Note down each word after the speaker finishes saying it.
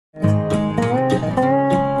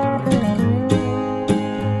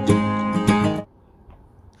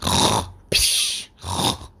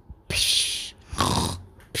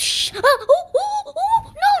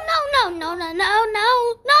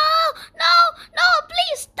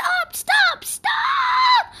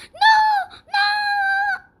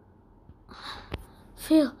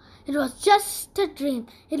dream.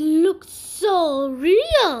 It looked so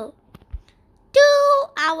real. 2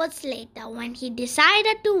 hours later, when he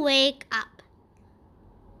decided to wake up,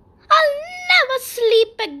 I'll never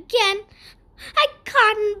sleep again. I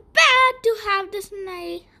can't bear to have this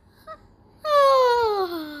night.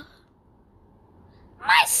 Oh,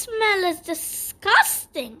 my smell is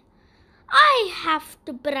disgusting. I have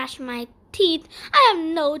to brush my teeth. I have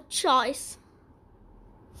no choice.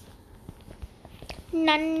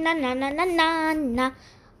 Na na na na na na na.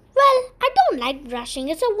 Well, I don't like brushing.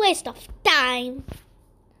 It's a waste of time.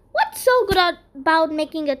 What's so good about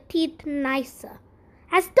making your teeth nicer?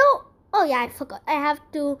 As though, oh yeah, I forgot. I have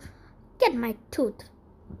to get my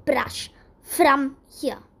toothbrush from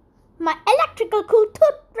here. My electrical cool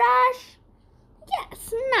toothbrush.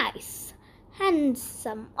 Yes, nice.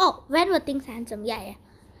 Handsome. Oh, when were things handsome? Yeah.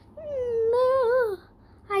 No,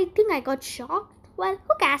 I think I got shocked. Well,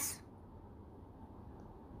 who cares?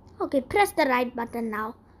 Okay, press the right button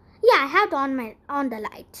now. Yeah, I have to on the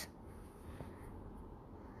light.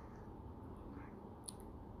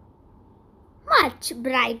 Much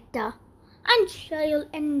brighter. I'm sure you'll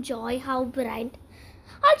enjoy how bright.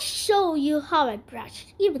 I'll show you how I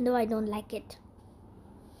brush, even though I don't like it.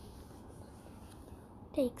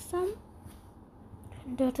 Take some.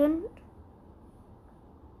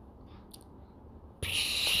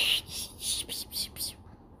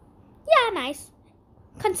 Yeah, nice.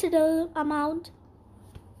 Considerable amount.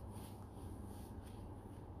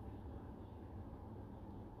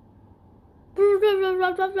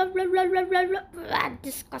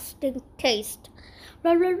 Disgusting taste.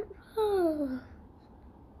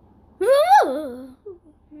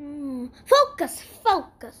 Focus.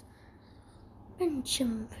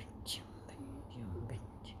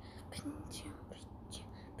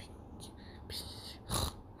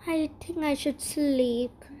 I think I should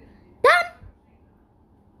sleep. Done.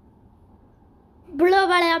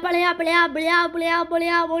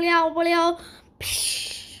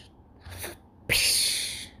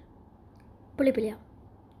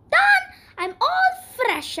 Done. I'm all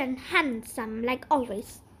fresh and handsome like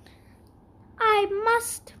always. I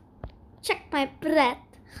must check my breath.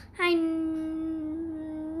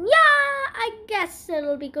 I guess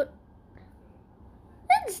it'll be good.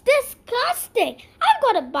 It's disgusting. I've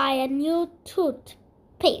got to buy a new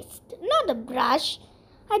toothpaste, not a brush.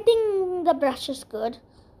 I think the brush is good.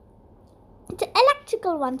 It's an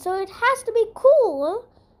electrical one, so it has to be cool.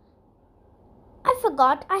 I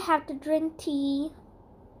forgot I have to drink tea.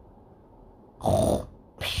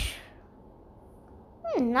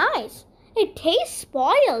 Nice. It tastes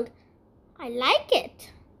spoiled. I like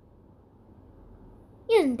it.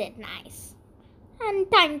 Isn't it nice?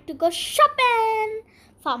 And time to go shopping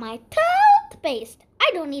for my toothpaste.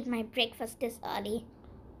 I don't eat my breakfast this early.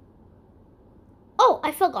 Oh,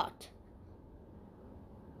 I forgot.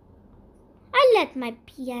 I let my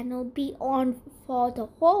piano be on for the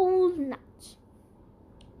whole night.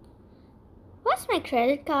 Where's my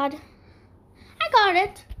credit card? I got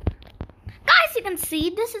it. Guys, you can see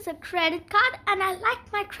this is a credit card and I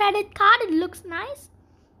like my credit card. It looks nice.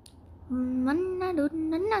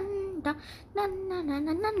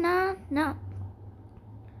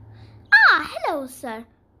 Ah, hello, sir.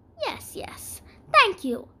 Yes. Thank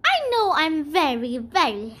you. I know I'm very,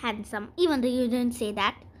 very handsome, even though you didn't say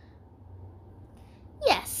that.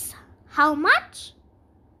 Yes. How much?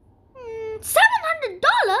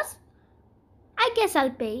 $700? I guess I'll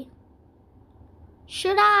pay.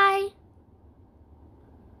 Should I?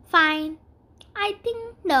 Fine. I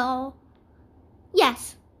think no.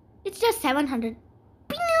 Yes. It's just 700.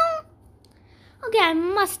 Okay, I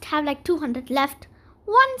must have like 200 left.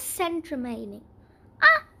 1 cent remaining.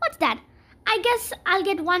 Ah, what's that? I guess I'll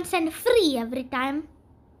get 1 cent free every time.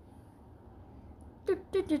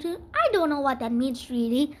 I don't know what that means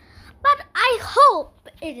really, but I hope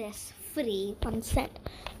it is free 1 cent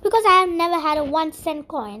because I have never had a 1 cent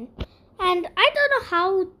coin and I don't know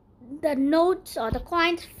how the notes or the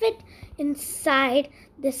coins fit inside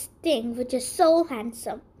this thing which is so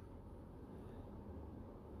handsome.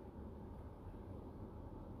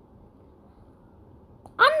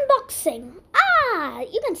 Unboxing. Ah,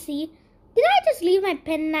 you can see. Did I just leave my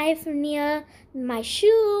penknife near my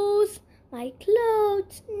shoes, my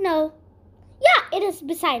clothes? No. Yeah, it is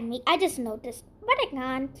beside me. I just noticed, but I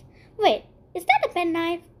can't. Wait, is that a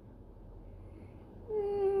penknife?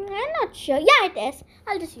 I'm not sure. Yeah, it is.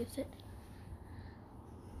 I'll just use it.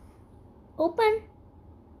 Open.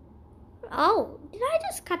 Oh, did I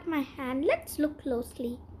just cut my hand? Let's look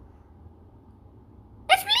closely.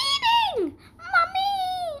 It's bleeding!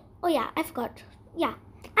 Mommy! Oh yeah, I forgot. Yeah,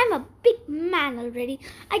 I'm a big man already.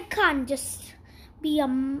 I can't just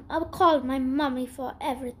I'll call my mommy for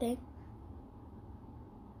everything.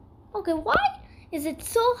 Okay, why is it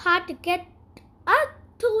so hard to get a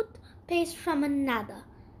toothpaste from another?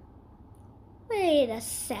 Wait a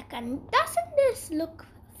second. Doesn't this look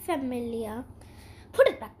familiar? Put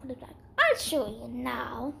it back. I'll show you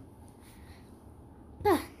now.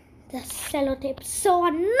 The sellotape's so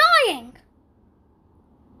annoying.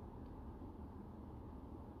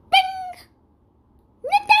 Bing!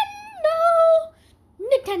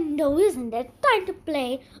 Nintendo, isn't it? Time to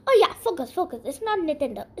play. Oh yeah, focus. It's not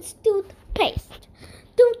Nintendo. It's toothpaste.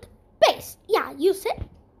 Yeah, use it.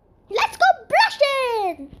 Let's go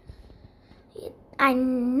brushing. I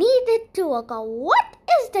need it to work out. What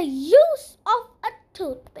is the use of a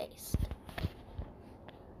toothpaste?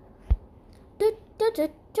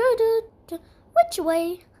 Which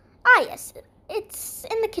way? Ah, yes, it's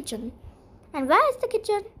in the kitchen. And where is the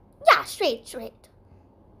kitchen? Yeah, straight.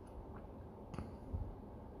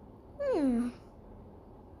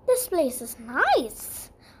 This place is nice.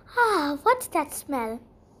 Ah, what's that smell?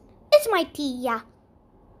 It's my tea, yeah.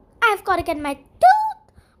 I've got to get my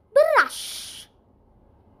toothbrush.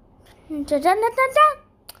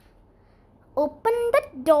 Open the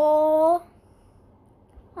door.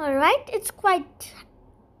 Alright, it's quite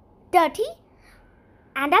dirty.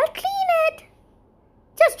 And I'll clean it.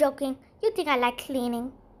 Just joking. You think I like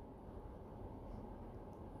cleaning?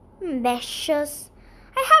 Measures.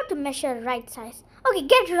 I have to measure right size. Okay,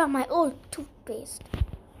 get rid of my old toothpaste.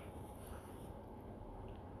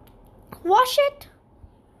 Wash it.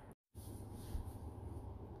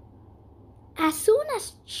 As soon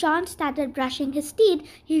as Shaun started brushing his teeth,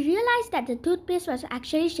 he realized that the toothpaste was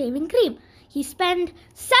actually shaving cream. He spent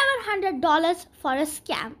 $700 for a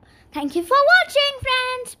scam. Thank you for watching,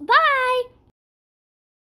 friends. Bye.